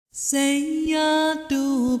Saiya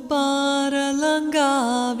Tu Par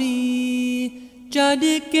Langhavi, chad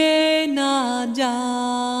ke na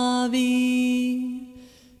javi,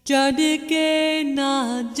 chad ke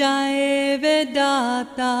na jaye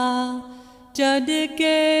Vedata, chad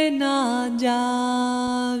ke na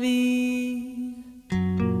javi.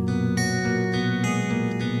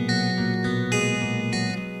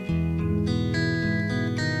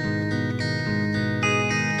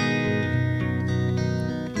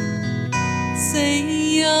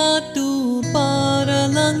 Saiya Tu Par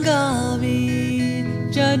Langhavi,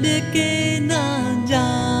 chad ke na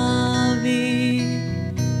javi,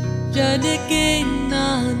 chad ke na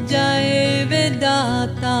jaye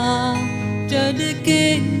Vedata, chad ke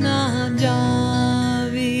na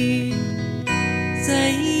javi.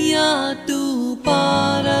 Saiya Tu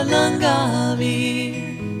Par Langhavi,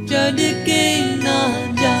 chad ke na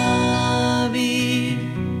javi,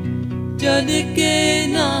 chad ke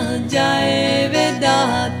na jaye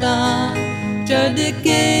Vedata, chad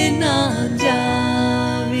ke na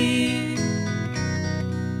javi.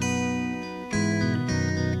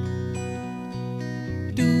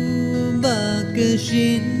 Tu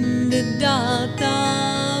बख्शिंद दाता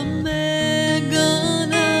मैं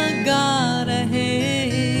गाना गा रहे,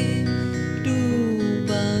 तू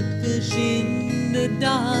बख्शिंद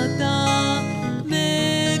दाता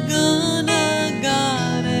मैं गाना गा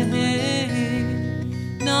रहे,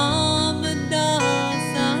 नाम दा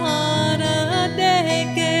सहारा दे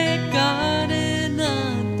के करना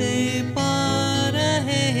ते पार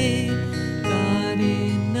है,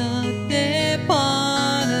 करना ते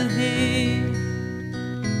पार है।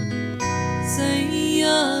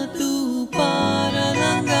 Saiya Tu Par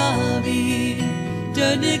Langhavi,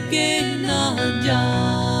 chad ke na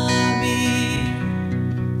javi,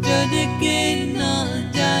 chad ke na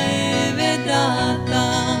jaye Vedata,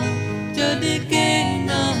 chad ke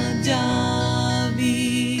na javi.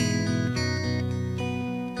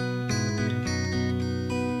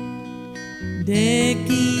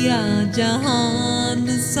 देखिया जहान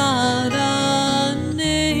सारा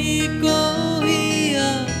नहीं कोई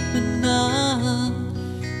अपना,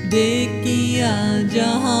 देखिया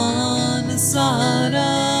जहान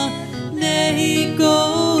सारा नहीं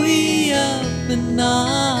कोई अपना,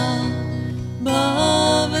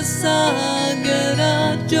 भाव सागरा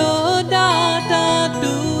जो दाता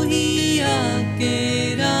तू ही आके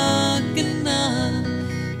रखना,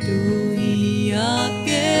 तू ही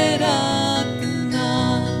आके रखना।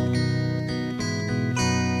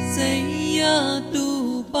 Saiya Tu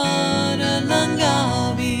Par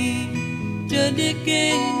Langhavi, chad ke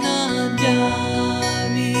na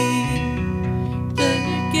javi, chad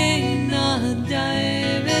ke na jaye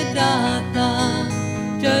Vedata,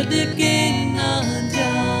 chad ke na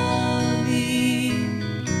javi.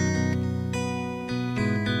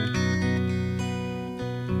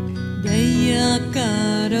 Daya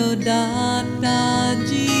karo Data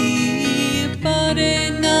ji, pare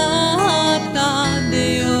na hata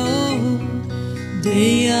deo,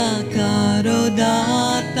 daya karo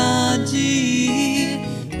Data ji,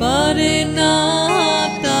 pare na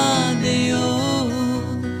hata deo,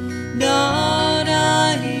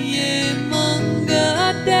 darahiye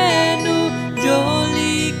mangatenu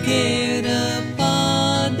joli kera pa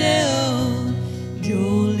deo,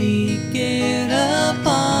 joli kera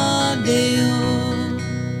pa deo.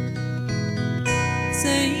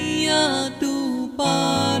 Saiya Tu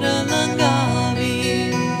Par Langhavi,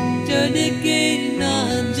 chad ke na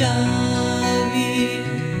javi,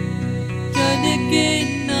 chad ke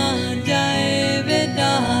na jaye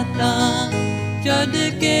Vedata, chad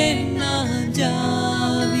ke na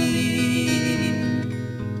javi.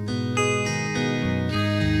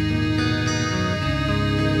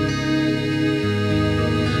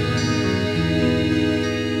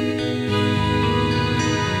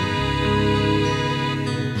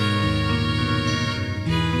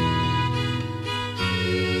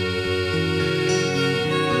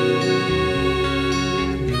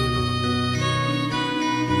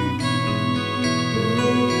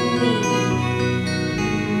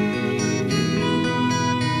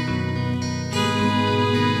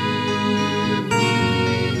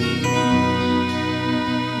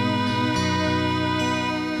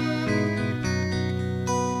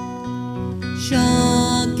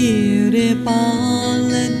 Shakir Pal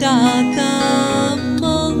Data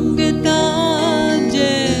Mangta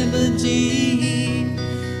Jeb ji,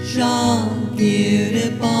 Shakir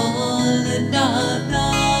Pal Data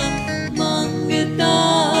Mangta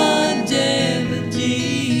Jeb ji,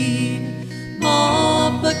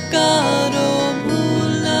 maaf karo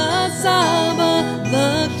bhula sab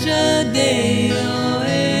bakhsh deo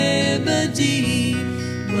eb ji,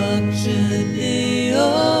 बख्श दे ओ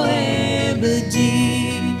बजी।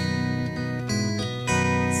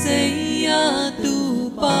 सैया तू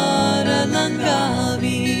पार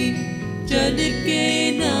लंघावी, चढ़ के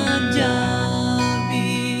ना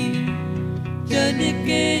Xavi, चढ़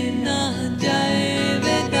के ना जाए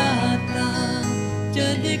वे दाता,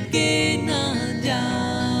 चढ़ के ना जा।